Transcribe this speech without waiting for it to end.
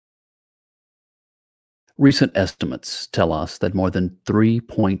Recent estimates tell us that more than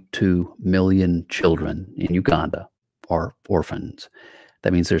 3.2 million children in Uganda are orphans.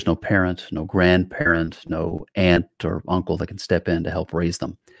 That means there's no parent, no grandparent, no aunt or uncle that can step in to help raise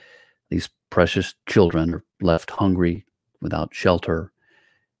them. These precious children are left hungry, without shelter,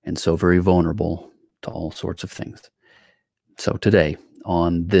 and so very vulnerable to all sorts of things. So today,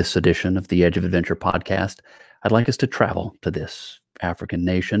 on this edition of the Edge of Adventure podcast, I'd like us to travel to this African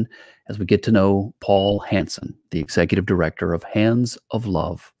nation as we get to know Paul Hanson, the executive director of Hands of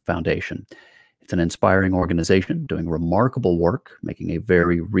Love Foundation. It's an inspiring organization doing remarkable work, making a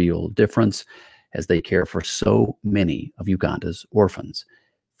very real difference as they care for so many of Uganda's orphans,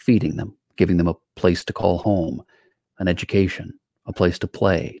 feeding them, giving them a place to call home, an education, a place to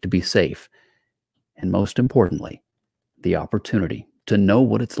play, to be safe, and most importantly, the opportunity to know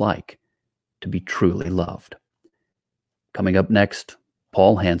what it's like to be truly loved. Coming up next,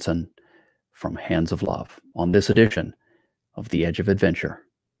 Paul Hanson from Hands of Love on this edition of the Edge of Adventure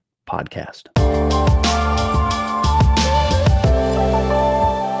podcast.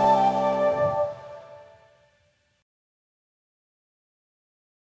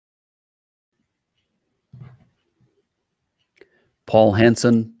 Paul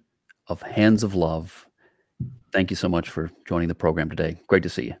Hanson of Hands of Love, thank you so much for joining the program today. Great to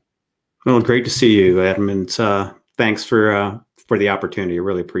see you. Well, great to see you, Adam. And thanks for the opportunity. I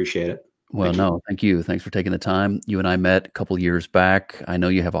really appreciate it. Well, thank you. Thanks for taking the time. You and I met a couple years back. I know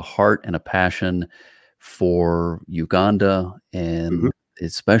you have a heart and a passion for Uganda and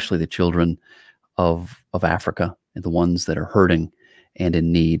especially the children of Africa and the ones that are hurting and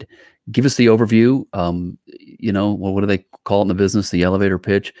in need. Give us the overview. What do they call it in the business? The elevator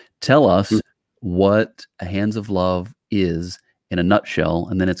pitch. Tell us what a Hands of Love is in a nutshell,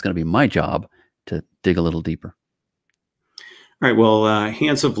 and then it's going to be my job to dig a little deeper. All right. Well,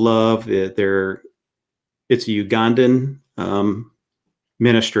 Hands of Love, it's a Ugandan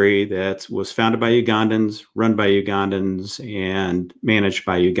ministry that was founded by Ugandans, run by Ugandans, and managed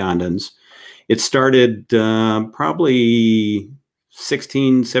by Ugandans. It started probably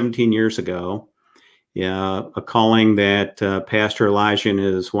 16, 17 years ago. A calling that Pastor Elijah and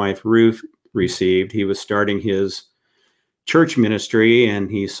his wife Ruth received. He was starting his church ministry, and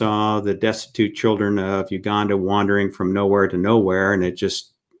he saw the destitute children of Uganda wandering from nowhere to nowhere, and it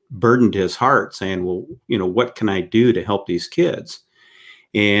just burdened his heart, saying, well, what can I do to help these kids?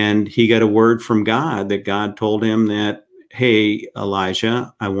 And he got a word from God that God told him that, hey,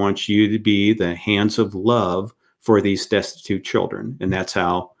 Elijah, I want you to be the hands of love for these destitute children. And that's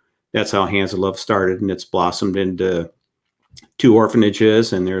how Hands of Love started, and it's blossomed into 2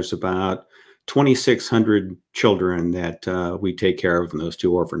 orphanages, and there's about 2,600 children that we take care of in those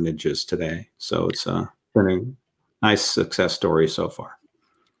 2 orphanages today. So it's been a nice success story so far.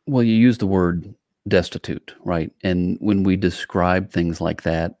 Well, you use the word destitute, right? And when we describe things like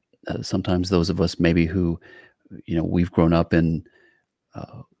that, sometimes those of us maybe who, we've grown up in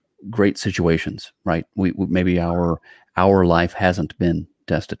great situations, right? We maybe our life hasn't been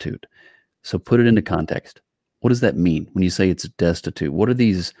destitute. So put it into context. What does that mean when you say it's destitute? What are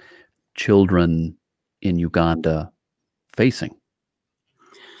these children in Uganda facing?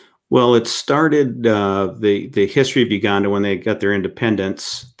 Well, it started the history of Uganda when they got their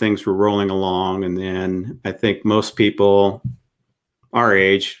independence. Things were rolling along, and then I think most people our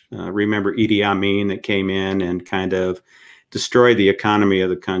age remember Idi Amin that came in and kind of destroyed the economy of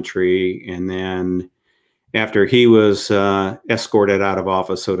the country. And then after he was escorted out of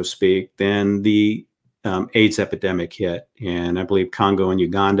office, so to speak, then the AIDS epidemic hit. And I believe Congo and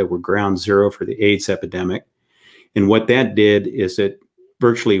Uganda were ground zero for the AIDS epidemic. And what that did is it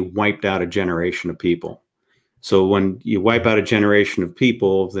virtually wiped out a generation of people. So when you wipe out a generation of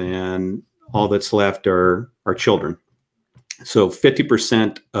people, then all that's left are children. So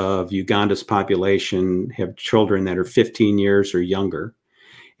 50% of Uganda's population have children that are 15 years or younger.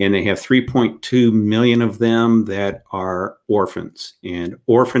 And they have 3.2 million of them that are orphans. And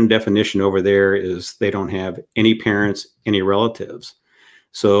orphan definition over there is they don't have any parents, any relatives.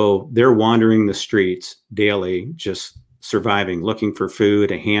 So they're wandering the streets daily, just surviving, looking for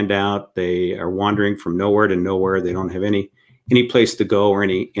food, a handout. They are wandering from nowhere to nowhere. They don't have any place to go or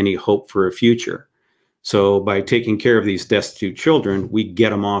any hope for a future. So by taking care of these destitute children, we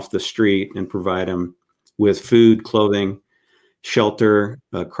get them off the street and provide them with food, clothing, shelter,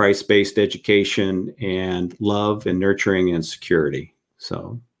 Christ-based education, and love and nurturing and security.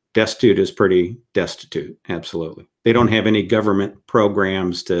 So destitute is pretty destitute. Absolutely. They don't have any government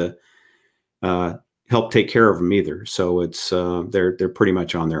programs to help take care of them either. So it's they're pretty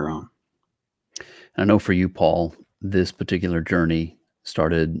much on their own. I know for you, Paul, this particular journey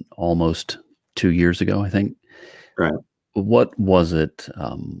started almost 2 years ago, I think. Right. What was it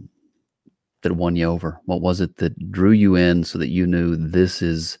that won you over? What was it that drew you in so that you knew this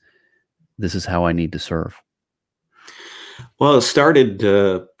is how I need to serve? Well, it started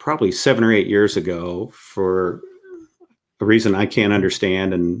probably 7 or 8 years ago for a reason I can't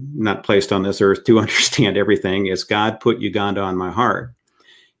understand and not placed on this earth to understand everything. Is God put Uganda on my heart.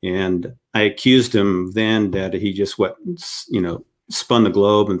 And I accused him then that he just spun the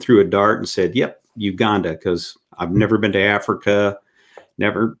globe and threw a dart and said, "Yep, Uganda," because I've never been to Africa,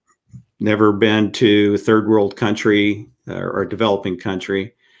 never been to a third world country or a developing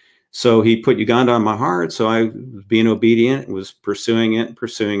country. So he put Uganda on my heart. So I was being obedient, was pursuing it,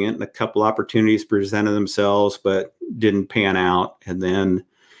 and a couple opportunities presented themselves, but didn't pan out. And then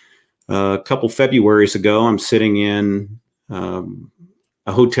a couple Februaries ago, I'm sitting in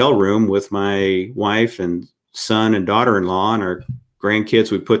a hotel room with my wife and son and daughter-in-law and our grandkids.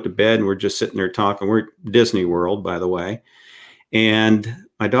 We put to bed, and we're just sitting there talking. We're at Disney World, by the way. And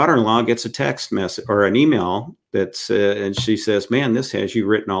my daughter-in-law gets a text message or an email that's, and she says, "Man, this has you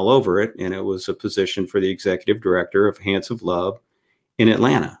written all over it." And it was a position for the executive director of Hands of Love in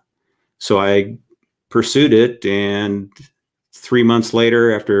Atlanta. So I pursued it. And 3 months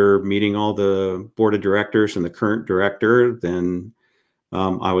later, after meeting all the board of directors and the current director, then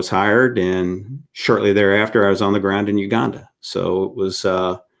I was hired. And shortly thereafter, I was on the ground in Uganda. So it was,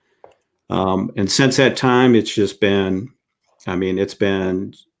 and since that time, it's just been, it's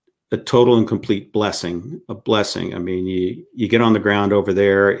been a total and complete blessing, a blessing. I mean, you get on the ground over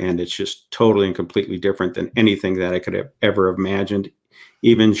there, and it's just totally and completely different than anything that I could have ever imagined.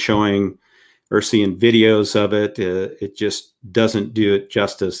 Even showing or seeing videos of it, it just doesn't do it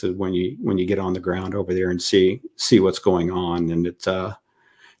justice when you get on the ground over there and see what's going on. And it's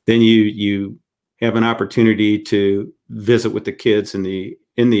then you have an opportunity to visit with the kids in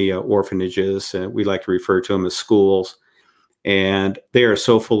the orphanages. We like to refer to them as schools. And they are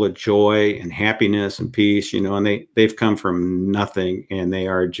so full of joy and happiness and peace, and they've come from nothing, and they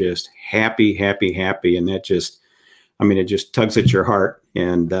are just happy, happy, happy. And that just, it just tugs at your heart,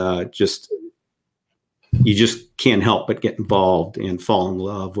 and you just can't help but get involved and fall in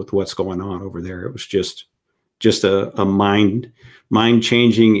love with what's going on over there. It was just a mind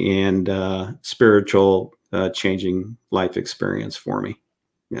changing and spiritual changing life experience for me.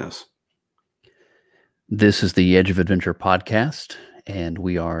 Yes. This is the Edge of Adventure podcast, and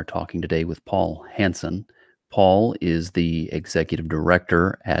we are talking today with Paul Hanson. Paul is the executive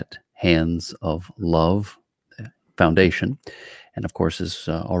director at Hands of Love Foundation, and of course is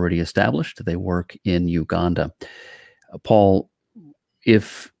already established. They work in Uganda. Paul,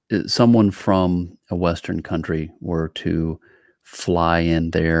 if someone from a Western country were to fly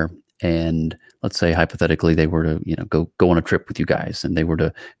in there, and let's say hypothetically they were to go on a trip with you guys, and they were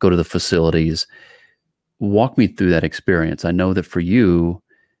to go to the facilities, walk me through that experience. I know that for you,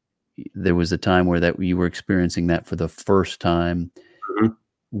 there was a time where that you were experiencing that for the first time. Mm-hmm.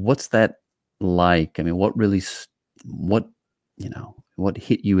 What's that like? What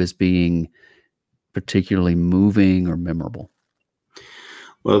hit you as being particularly moving or memorable?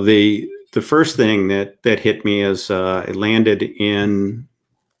 Well, the first thing that hit me is it landed in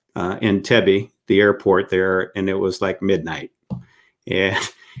Entebbe, the airport there, and it was like midnight. And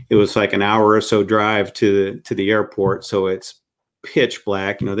it was like an hour or so drive to the airport. So it's pitch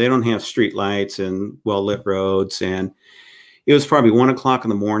black. They don't have street lights and well-lit roads. And it was probably 1 o'clock in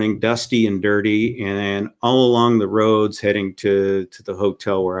the morning, dusty and dirty. And all along the roads heading to the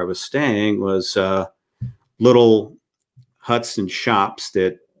hotel where I was staying was little huts and shops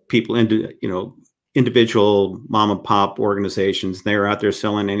that people individual mom and pop organizations. They were out there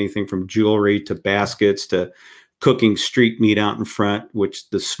selling anything from jewelry to baskets to cooking street meat out in front, which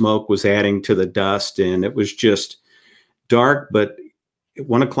the smoke was adding to the dust. And it was just dark, but at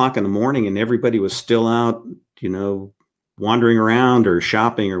 1 o'clock in the morning, and everybody was still out, wandering around or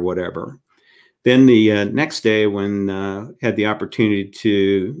shopping or whatever. Then the next day, when had the opportunity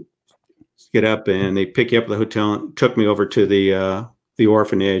to get up, and they pick you up at the hotel and took me over to the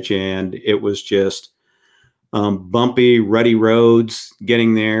orphanage, and it was just bumpy, rutty roads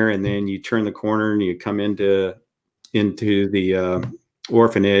getting there. And then you turn the corner and you come into the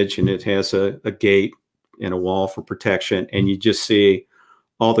orphanage, and it has a gate and a wall for protection, and you just see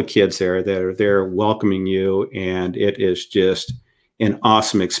all the kids there that are there welcoming you, and it is just an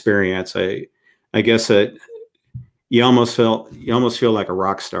awesome experience. I guess that you almost feel like a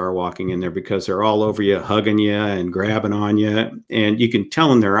rock star walking in there, because they're all over you, hugging you and grabbing on you, and you can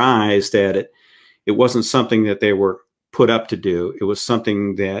tell in their eyes that it wasn't something that they were put up to do. It was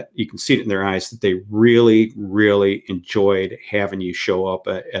something that you can see it in their eyes that they really, really enjoyed having you show up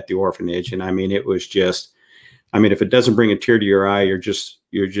at the orphanage. And I mean, it was just, I mean, if it doesn't bring a tear to your eye, you're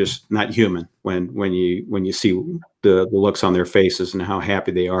just not human when you see the looks on their faces and how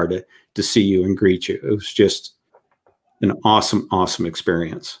happy they are to see you and greet you. It was just an awesome, awesome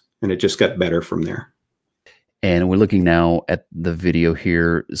experience. And it just got better from there. And we're looking now at the video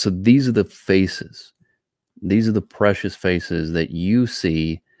here. So these are the faces. These are the precious faces that you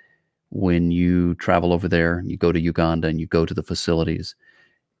see when you travel over there, you go to Uganda and you go to the facilities.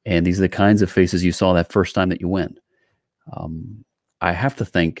 And these are the kinds of faces you saw that first time that you went. I have to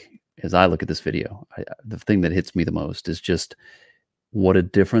think, as I look at this video, the thing that hits me the most is just what a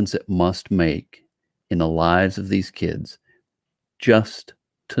difference it must make in the lives of these kids just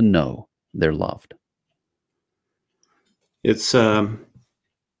to know they're loved. It's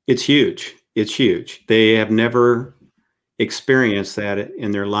huge. It's huge. They have never experienced that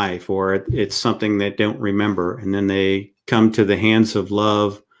in their life, or it's something they don't remember. And then they come to the Hands of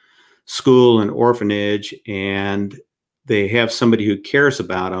Love school and orphanage, and they have somebody who cares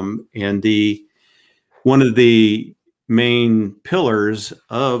about them. And one of the main pillars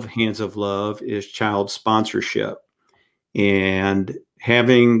of Hands of Love is child sponsorship. And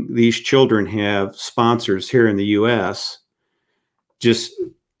having these children have sponsors here in the U.S. just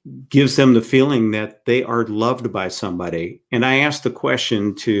gives them the feeling that they are loved by somebody. And I asked the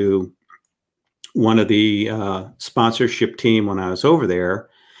question to one of the sponsorship team when I was over there.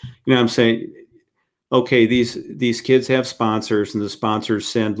 You know, I'm saying, okay, these kids have sponsors, and the sponsors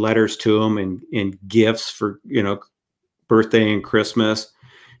send letters to them and gifts for, you know, birthday and Christmas.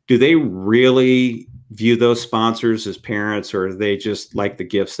 Do they really view those sponsors as parents, or do they just like the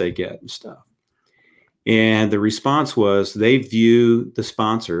gifts they get and stuff? And the response was they view the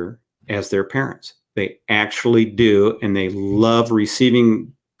sponsor as their parents. They actually do, and they love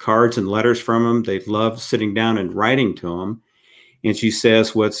receiving cards and letters from them. They love sitting down and writing to them. And she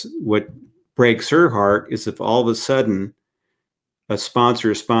says what breaks her heart is if all of a sudden a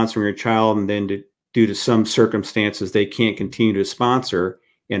sponsor is sponsoring a child, and then due to some circumstances they can't continue to sponsor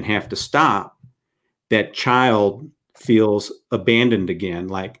and have to stop, that child feels abandoned again.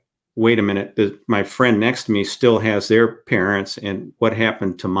 Like, wait a minute, my friend next to me still has their parents, and what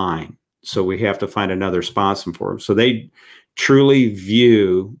happened to mine? So we have to find another sponsor for them. So they truly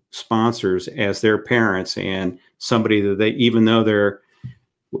view sponsors as their parents, and somebody that they, even though they're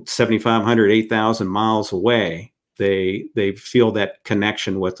 7,500, 8,000 miles away, they feel that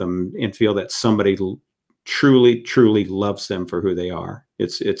connection with them and feel that somebody truly, truly loves them for who they are.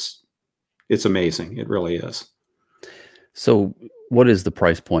 It's amazing. It really is. So what is the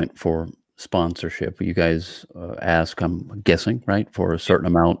price point for sponsorship? You guys ask, I'm guessing, right, for a certain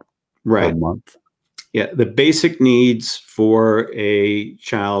amount per month? Yeah, the basic needs for a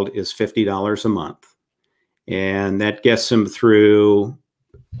child is $50 a month. And that gets them through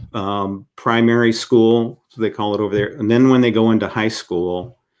primary school, so they call it over there. And then when they go into high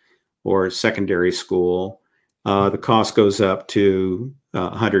school or secondary school, the cost goes up to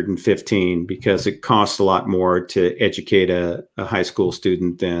 $115, because it costs a lot more to educate a high school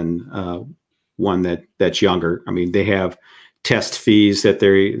student than one that's younger. I mean, they have test fees that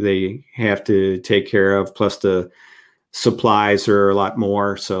they have to take care of, plus the supplies are a lot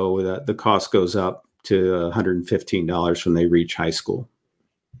more. So the cost goes up to $115 when they reach high school.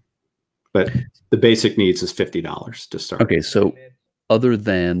 But the basic needs is $50 to start. Okay, so other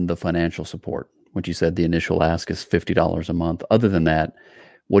than the financial support, what you said, the initial ask is $50 a month. Other than that,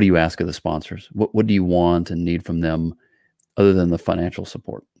 what do you ask of the sponsors? What do you want and need from them other than the financial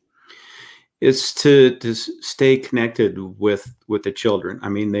support? It's to stay connected with the children. I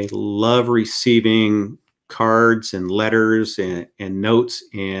mean, they love receiving cards and letters and notes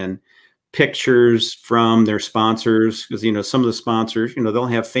and pictures from their sponsors, because, you know, some of the sponsors, you know, they'll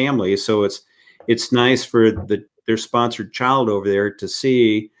have families. So it's nice for their sponsored child over there to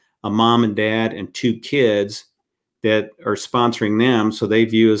see a mom and dad and 2 kids that are sponsoring them. So they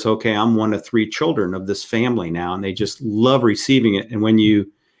view as, okay, I'm one of 3 children of this family now. And they just love receiving it. And when you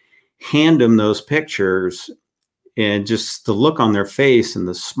hand them those pictures, and just the look on their face and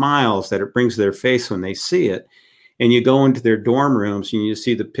the smiles that it brings to their face when they see it, and you go into their dorm rooms and you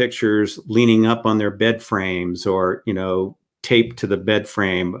see the pictures leaning up on their bed frames, or, you know, taped to the bed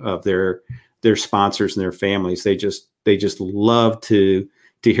frame of their sponsors and their families, they just love to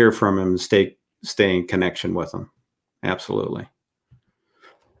hear from them and stay in connection with them. Absolutely.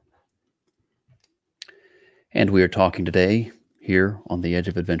 And we are talking today here on the Edge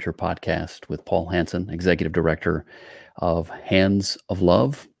of Adventure podcast with Paul Hanson, Executive Director of Hands of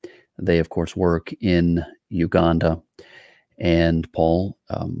Love. They, of course, work in Uganda. And Paul,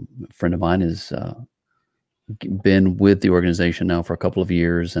 a friend of mine, has been with the organization now for a couple of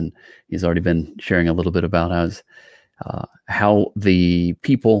years, and he's already been sharing a little bit about how the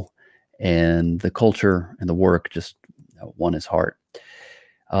people and the culture and the work just won his heart.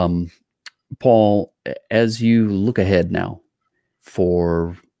 Paul, as you look ahead now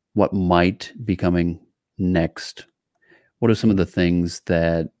for what might be coming next, what are some of the things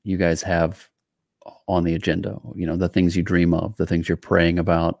that you guys have on the agenda? You know, the things you dream of, the things you're praying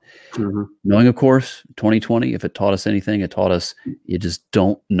about. Mhm. Knowing, of course, 2020, if it taught us anything, it taught us you just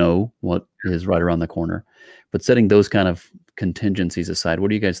don't know what is right around the corner. But setting those kind of contingencies aside,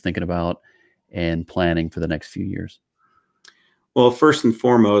 what are you guys thinking about and planning for the next few years? Well, first and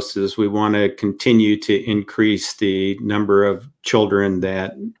foremost is we want to continue to increase the number of children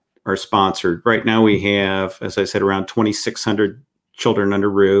that are sponsored. Right now we have, as I said, around 2,600 children under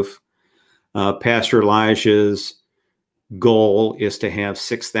roof. Pastor Elijah's goal is to have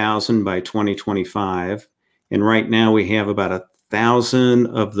 6,000 by 2025. And right now we have about 1,000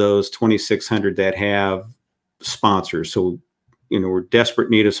 of those 2,600 that have sponsors. So, we're desperate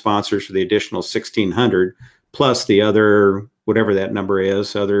need of sponsors for the additional 1,600 plus the other, whatever that number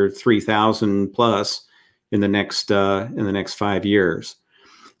is, other 3,000 plus in the next 5 years.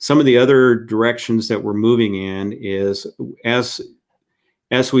 Some of the other directions that we're moving in is as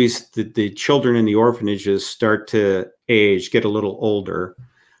the children in the orphanages start to age, get a little older,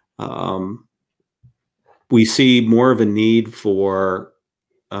 we see more of a need for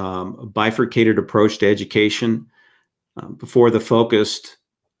a bifurcated approach to education. Before the focus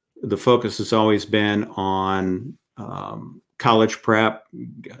has always been on college prep,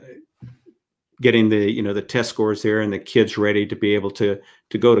 getting the test scores there and the kids ready to be able to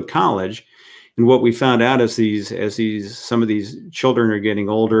go to college. And what we found out is some of these children are getting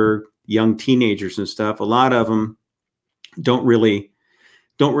older, young teenagers and stuff. A lot of them don't really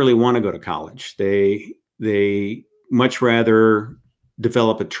want to go to college. They much rather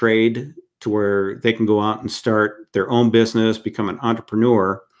develop a trade to where they can go out and start their own business, become an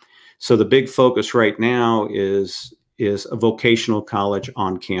entrepreneur. So the big focus right now is a vocational college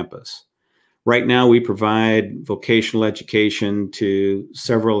on campus. Right now, we provide vocational education to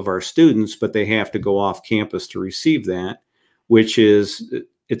several of our students, but they have to go off campus to receive that,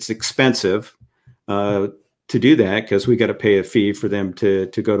 it's expensive to do that because we got to pay a fee for them to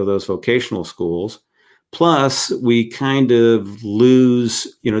go to those vocational schools. Plus, we kind of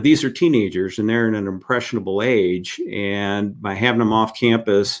lose, these are teenagers and they're in an impressionable age. And by having them off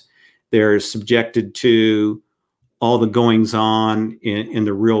campus, they're subjected to all the goings on in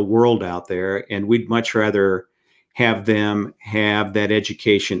the real world out there. And we'd much rather have them have that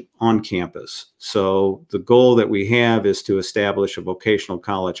education on campus. So the goal that we have is to establish a vocational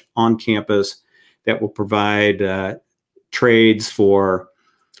college on campus that will provide trades for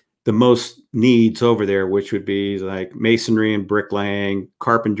the most needs over there, which would be like masonry and bricklaying,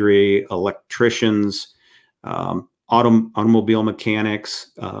 carpentry, electricians, automobile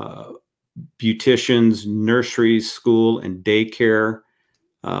mechanics, beauticians, nurseries, school and daycare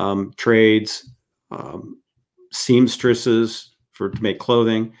trades, seamstresses to make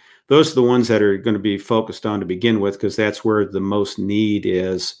clothing. Those are the ones that are going to be focused on to begin with, because that's where the most need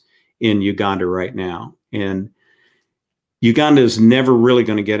is in Uganda right now. And Uganda is never really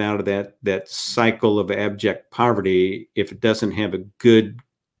going to get out of that cycle of abject poverty if it doesn't have a good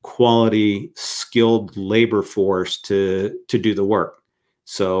quality, skilled labor force to do the work.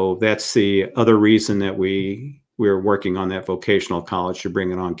 So that's the other reason that we're working on that vocational college, to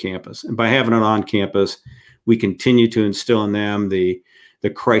bring it on campus. And by having it on campus, we continue to instill in them the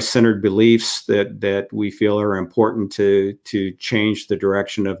Christ-centered beliefs that we feel are important to change the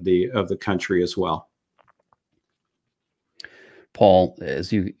direction of the country as well. Paul,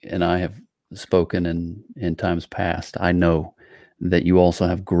 as you and I have spoken in times past, I know that you also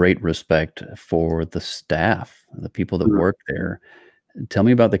have great respect for the staff, the people that work there. Tell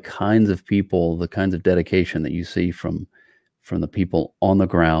me about the kinds of people, the kinds of dedication that you see from the people on the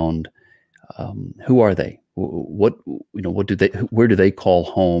ground. Who are they? What do they? Where do they call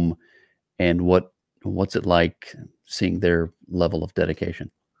home? And what's it like seeing their level of dedication?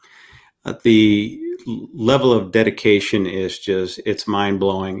 The level of dedication is it's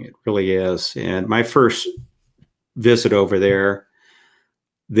mind-blowing. It really is. And my first visit over there,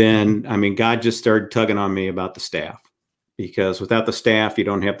 then, God just started tugging on me about the staff, because without the staff, you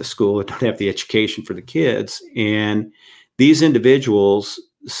don't have the school, you don't have the education for the kids. And these individuals,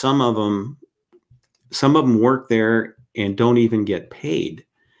 some of them work there and don't even get paid,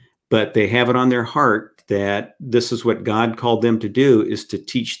 but they have it on their heart that this is what God called them to do, is to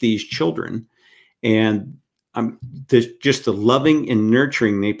teach these children. And just the loving and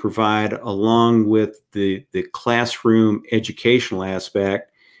nurturing they provide, along with the classroom educational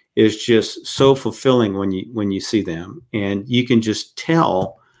aspect, is just so fulfilling when you see them. And you can just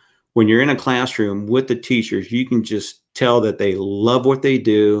tell when you're in a classroom with the teachers, you can just tell that they love what they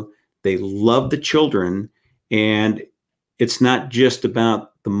do. They love the children, and it's not just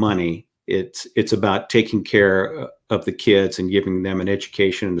about the money. It's about taking care of the kids and giving them an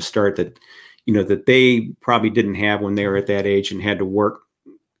education and a start that, that they probably didn't have when they were at that age and had to work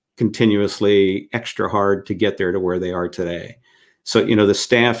continuously extra hard to get there to where they are today. So, the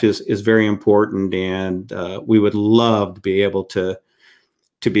staff is very important, and we would love to be able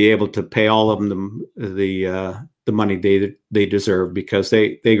to pay all of them the money they deserve, because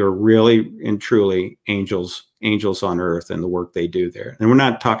they are really and truly angels on earth in the work they do there. And we're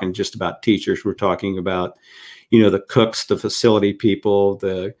not talking just about teachers. We're talking about, the cooks, the facility people,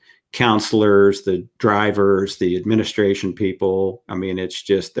 the counselors, the drivers, the administration people. I mean, it's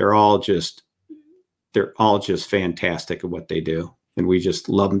just, they're all just fantastic at what they do. And we just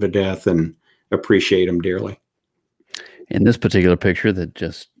love them to death and appreciate them dearly. In this particular picture that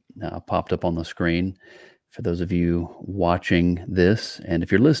just popped up on the screen, for those of you watching this, and if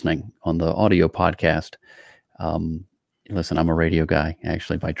you're listening on the audio podcast, listen, I'm a radio guy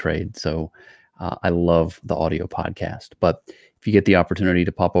actually by trade, so I love the audio podcast. But if you get the opportunity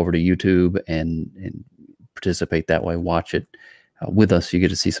to pop over to YouTube and participate that way, watch it with us, you get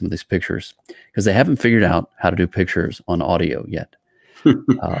to see some of these pictures, because they haven't figured out how to do pictures on audio yet.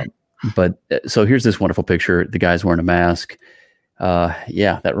 But so here's this wonderful picture. The guy's wearing a mask.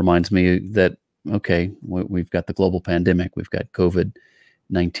 Yeah, that reminds me that, okay, we've got the global pandemic. We've got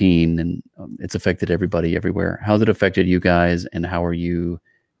COVID-19, and it's affected everybody everywhere. How's it affected you guys, and how are you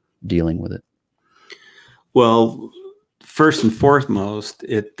dealing with it? Well, first and foremost,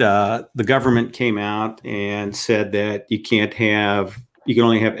 the government came out and said that you can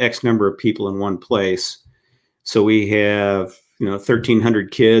only have X number of people in one place. So we have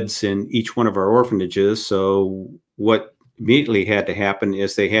 1,300 kids in each one of our orphanages. So what immediately had to happen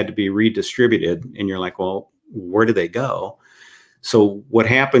is they had to be redistributed. And you're like, well, where do they go? So what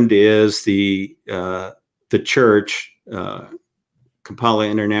happened is the church, Kampala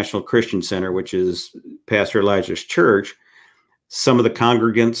International Christian Center, which is Pastor Elijah's church, some of the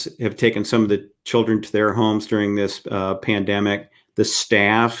congregants have taken some of the children to their homes during this pandemic. The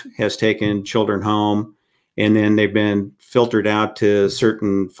staff has taken children home, and then they've been filtered out to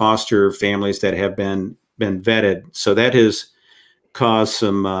certain foster families that have been vetted. So that has caused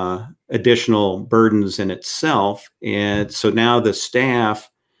some additional burdens in itself. And so now the staff,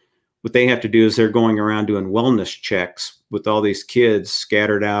 what they have to do is they're going around doing wellness checks with all these kids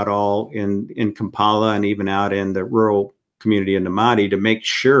scattered out all in Kampala and even out in the rural community in Namadi, to make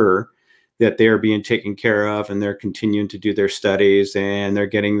sure that they're being taken care of and they're continuing to do their studies and they're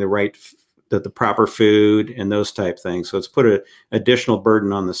getting the proper food and those type things. So it's put an additional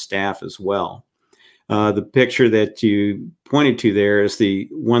burden on the staff as well. The picture that you pointed to there is the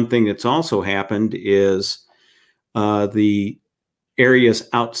one thing that's also happened is the areas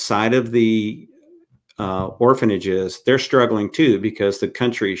outside of the orphanages, they're struggling too, because the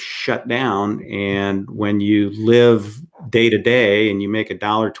country shut down. And when you live day to day and you make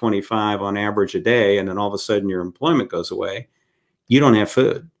 $1.25 on average a day, and then all of a sudden your employment goes away, you don't have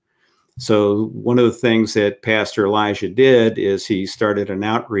food. So one of the things that Pastor Elijah did is he started an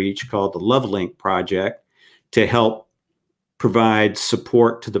outreach called the Love Link Project to help provide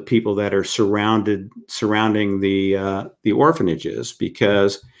support to the people that are surrounding the orphanages,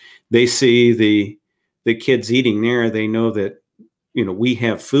 because they see the kids eating there. They know that, we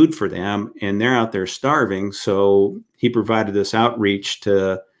have food for them and they're out there starving. So he provided this outreach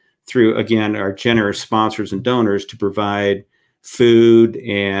through, again, our generous sponsors and donors, to provide food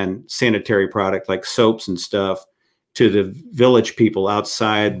and sanitary product like soaps and stuff to the village people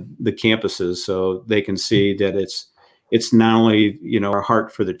outside the campuses, so they can see that it's not only, our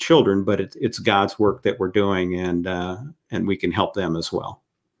heart for the children, but it's God's work that we're doing, and we can help them as well.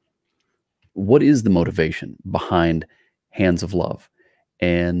 What is the motivation behind Hands of Love?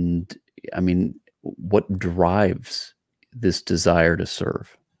 And I mean, what drives this desire to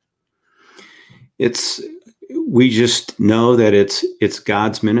serve? We just know that it's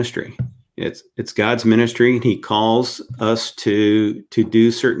God's ministry. It's God's ministry, and He calls us to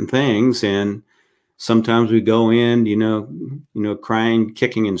do certain things. And sometimes we go in, crying,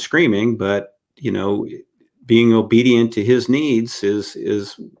 kicking, and screaming, but being obedient to His needs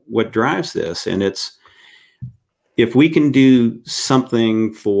is what drives this. And if we can do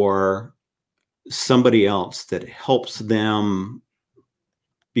something for somebody else that helps them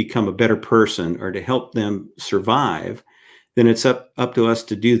become a better person or to help them survive, then it's up to us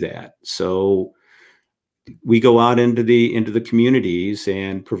to do that. So we go out into the communities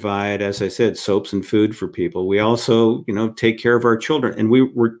and provide, as I said, soaps and food for people. We also, take care of our children, and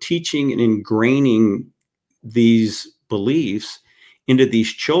we're teaching and ingraining these beliefs into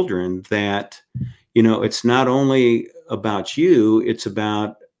these children that, it's not only about you, it's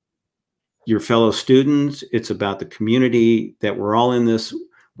about your fellow students, it's about the community, that we're all in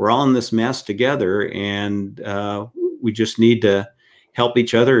this mess together, and we just need to help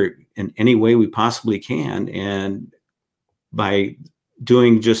each other in any way we possibly can. And by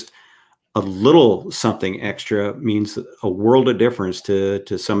doing just a little something extra means a world of difference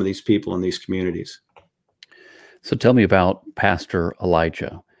to some of these people in these communities. So tell me about Pastor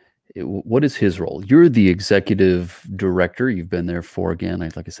Elijah. What is his role? You're the executive director. You've been there for, again,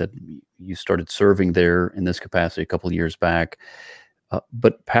 like I said, you started serving there in this capacity a couple of years back.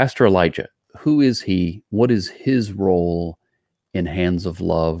 But Pastor Elijah, who is he? What is his role in Hands of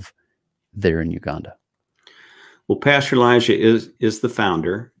Love there in Uganda? Well, Pastor Elijah is the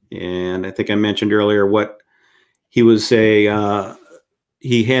founder, and I think I mentioned earlier he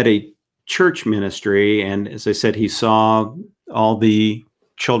had a church ministry, and as I said, he saw all the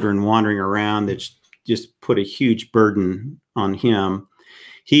children wandering around that just put a huge burden on him.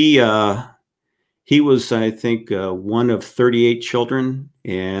 He was, I think, one of 38 children,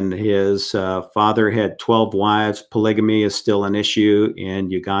 and his father had 12 wives. Polygamy is still an issue in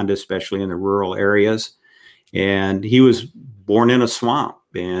Uganda, especially in the rural areas. And he was born in a swamp,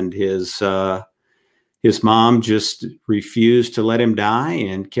 and his mom just refused to let him die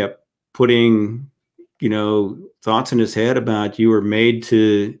and kept putting, thoughts in his head about, you were made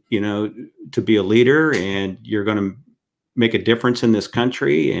to be a leader, and you're going to make a difference in this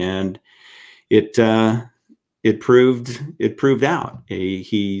country. And it proved out.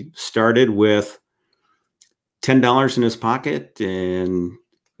 He started with $10 in his pocket and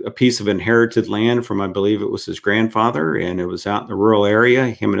a piece of inherited land from, I believe it was his grandfather, and it was out in the rural area.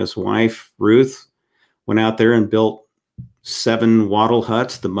 Him and his wife, Ruth, went out there and built 7 wattle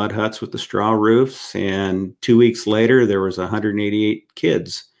huts, the mud huts with the straw roofs. And 2 weeks later, there was 188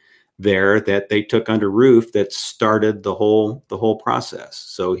 kids there that they took under roof that started the whole process.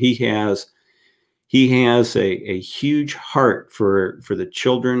 So he has a huge heart for the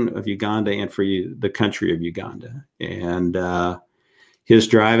children of Uganda and for the country of Uganda. And his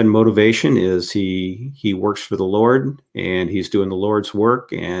drive and motivation is he works for the Lord, and he's doing the Lord's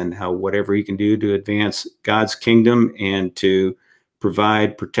work, and whatever he can do to advance God's kingdom and to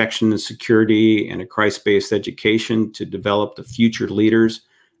provide protection and security and a Christ-based education to develop the future leaders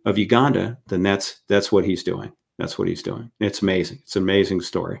of Uganda, then that's what he's doing. That's what he's doing. It's amazing. It's an amazing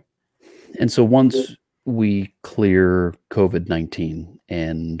story. And so once we clear COVID-19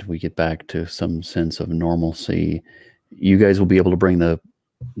 and we get back to some sense of normalcy, you guys will be able to bring the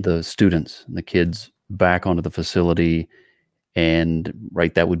students and the kids back onto the facility, and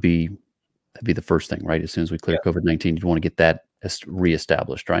that'd be the first thing, right? As soon as we clear COVID-19, you want to get that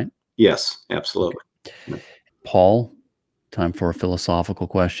reestablished, right? Yes, absolutely. Okay. Paul, time for a philosophical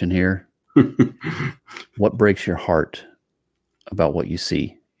question here. What breaks your heart about what you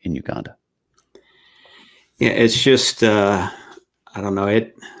see in Uganda? Yeah, it's just I don't know,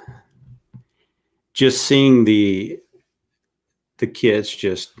 just seeing the kids,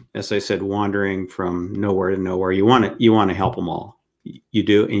 just, as I said, wandering from nowhere to nowhere. You want to help them all. You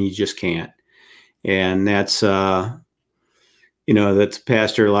do, and you just can't. And that's that's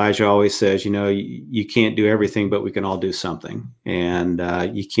Pastor Elijah always says, you can't do everything, but we can all do something. And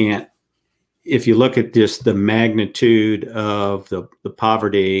you can't, if you look at just the magnitude of the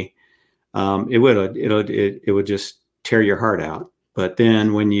poverty, it would just tear your heart out. But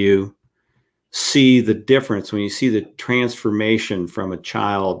then when you see the difference, when you see the transformation from a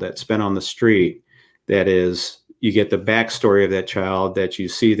child that's been on the street, that is, you get the backstory of that child, that you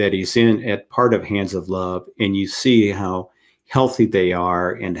see that he's at part of Hands of Love, and you see how healthy they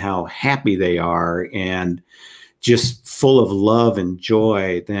are and how happy they are and just full of love and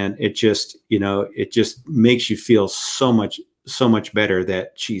joy, then it just makes you feel so much better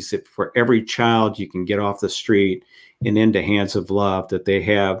that, geez, if for every child you can get off the street and into Hands of Love, that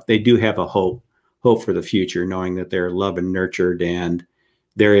they do have a hope for the future, knowing that they're loved and nurtured, and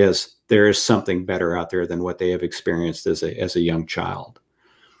there is something better out there than what they have experienced as a young child.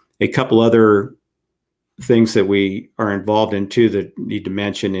 A couple other things that we are involved in too that need to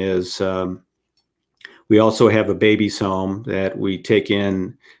mention is we also have a babies home that we take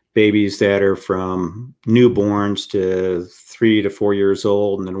in babies that are from newborns to 3 to 4 years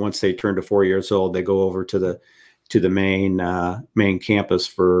old, and then once they turn to 4 years old, they go over to to the main campus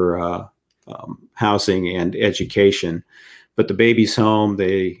for housing and education. But the babies home,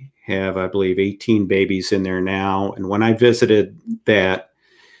 they have, I believe, 18 babies in there now. And when I visited that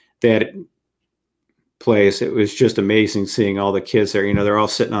place, it was just amazing seeing all the kids there. You know, they're all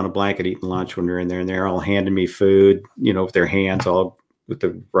sitting on a blanket eating lunch when they're in there, and they're all handing me food, you know, with their hands all with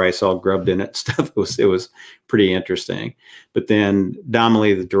the rice all grubbed in it stuff. It was pretty interesting. But then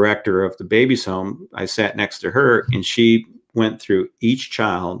Domily, the director of the babies home, I sat next to her, and she went through each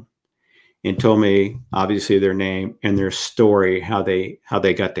child and told me obviously their name and their story, how they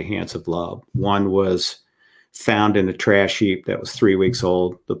got the hands of love. One was found in a trash heap that was 3 weeks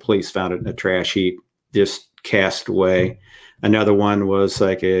old. The police found it in a trash heap, just cast away. Another one was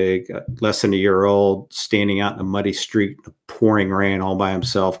like a less than a year old, standing out in a muddy street, pouring rain, all by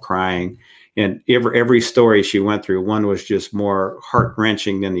himself, crying. And every story she went through, one was just more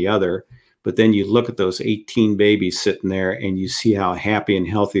heart-wrenching than the other. But then you look at those 18 babies sitting there and you see how happy and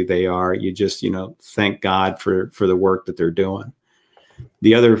healthy they are. You just, you know, thank God for the work that they're doing.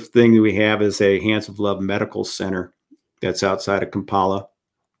 The other thing that we have is a Hands of Love medical center that's outside of Kampala.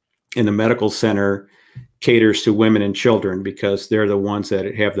 And the medical center caters to women and children because they're the ones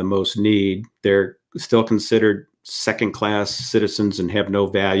that have the most need. They're still considered second-class citizens and have no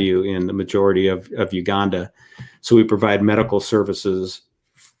value in the majority of Uganda. So we provide medical services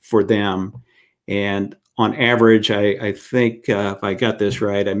for them. And on average, I think if I got this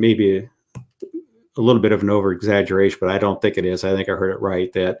right, I may be a little bit of an over-exaggeration, but I don't think it is. I think I heard it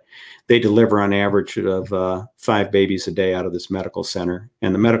right, that they deliver on average of 5 babies a day out of this medical center.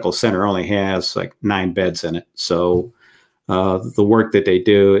 And the medical center only has like 9 beds in it. So the work that they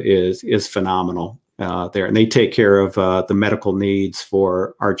do is phenomenal there. And they take care of the medical needs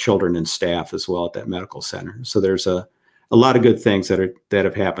for our children and staff as well at that medical center. So there's a lot of good things that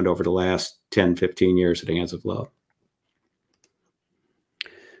have happened over the last 10, 15 years at Hands of Love.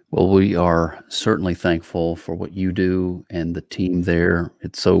 Well, we are certainly thankful for what you do and the team there.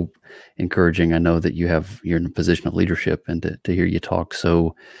 It's so encouraging. I know that you're in a position of leadership, and to hear you talk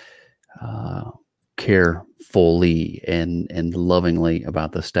so carefully and lovingly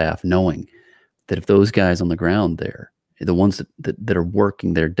about the staff, knowing that if those guys on the ground there, the ones that are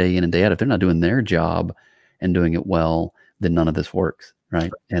working there day in and day out, if they're not doing their job and doing it well, then none of this works,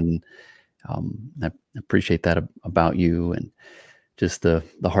 right? And I appreciate that about you, and just the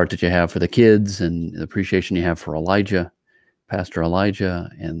heart that you have for the kids, and the appreciation you have for Elijah, Pastor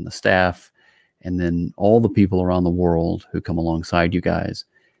Elijah, and the staff, and then all the people around the world who come alongside you guys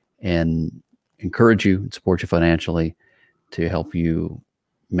and encourage you and support you financially to help you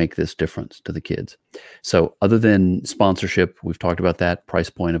make this difference to the kids. So other than sponsorship, we've talked about that price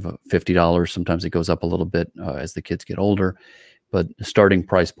point of $50. Sometimes it goes up a little bit as the kids get older, but a starting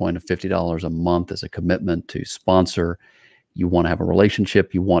price point of $50 a month is a commitment to sponsor. You want to have a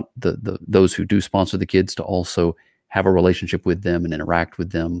relationship. You want those who do sponsor the kids to also have a relationship with them and interact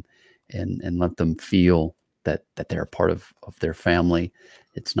with them, and let them feel that they're a part of their family.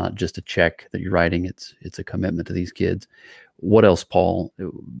 It's not just a check that you're writing. It's a commitment to these kids. What else, Paul,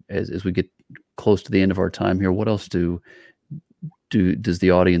 as we get close to the end of our time here, what else does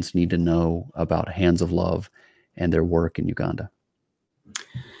the audience need to know about Hands of Love and their work in Uganda?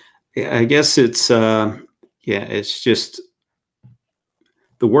 Yeah, I guess it's just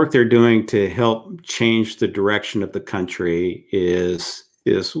the work they're doing to help change the direction of the country is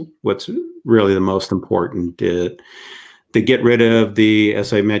what's really the most important. To get rid of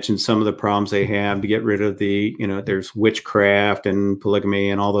as I mentioned, some of the problems they have, to get rid of there's witchcraft and polygamy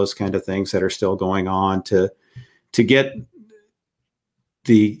and all those kind of things that are still going on, to get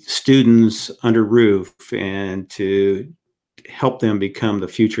the students under roof and to help them become the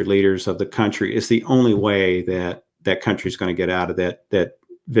future leaders of the country is the only way that country is going to get out of that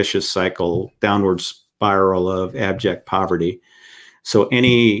vicious cycle, downward spiral of abject poverty. So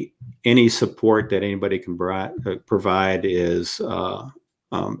any support that anybody can provide is a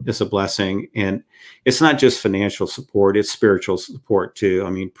blessing. And it's not just financial support, it's spiritual support too. I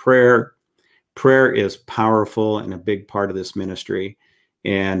mean, prayer is powerful and a big part of this ministry.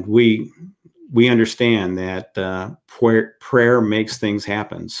 And we understand that prayer makes things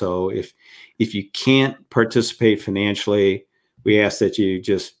happen. So if you can't participate financially, we ask that you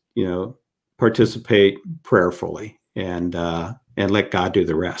just, participate prayerfully and let God do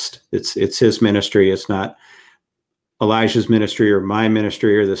the rest. It's his ministry. It's not Elijah's ministry or my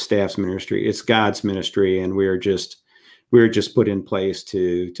ministry or the staff's ministry. It's God's ministry. And we're just put in place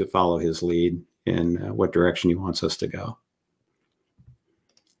to follow his lead in what direction he wants us to go.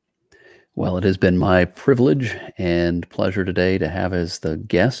 Well, it has been my privilege and pleasure today to have as the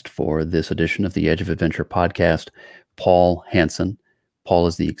guest for this edition of the Edge of Adventure podcast, Paul Hanson. Paul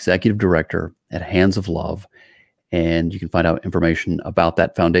is the executive director at Hands of Love, and you can find out information about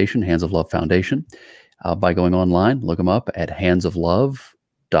that foundation, Hands of Love Foundation, by going online. Look them up at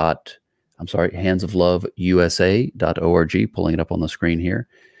handsofloveusa.org, pulling it up on the screen here,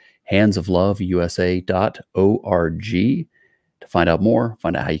 handsofloveusa.org. to find out more,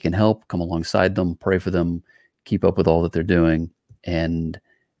 find out how you can help, come alongside them, pray for them, keep up with all that they're doing, and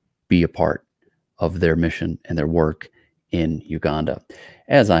be a part of their mission and their work in Uganda.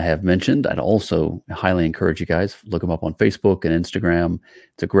 As I have mentioned, I'd also highly encourage you guys, look them up on Facebook and Instagram.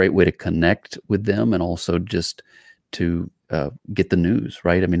 It's a great way to connect with them and also just to get the news,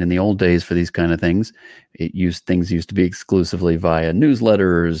 right? I mean, in the old days for these kind of things, things used to be exclusively via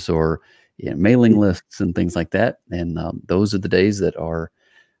newsletters or mailing lists and things like that. And those are the days that are,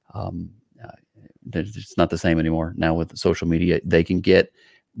 it's not the same anymore. Now with social media, they can get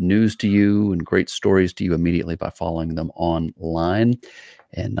news to you and great stories to you immediately by following them online.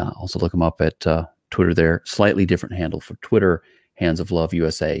 And also look them up at Twitter there. Slightly different handle for Twitter, Hands of Love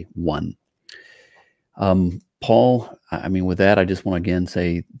USA 1. Paul, I mean, with that, I just want to again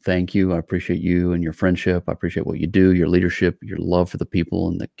say thank you. I appreciate you and your friendship. I appreciate what you do, your leadership, your love for the people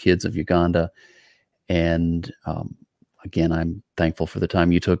and the kids of Uganda. And again, I'm thankful for the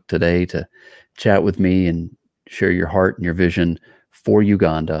time you took today to chat with me and share your heart and your vision for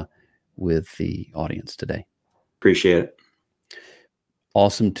Uganda with the audience today. Appreciate it.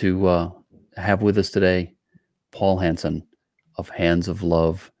 Awesome to have with us today, Paul Hanson of Hands of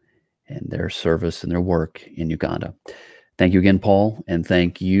Love and their service and their work in Uganda. Thank you again, Paul, and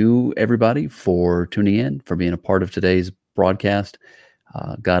thank you, everybody, for tuning in, for being a part of today's broadcast.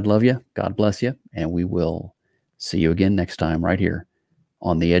 God love you, God bless you, and we will see you again next time right here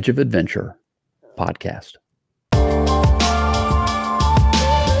on the Edge of Adventure podcast.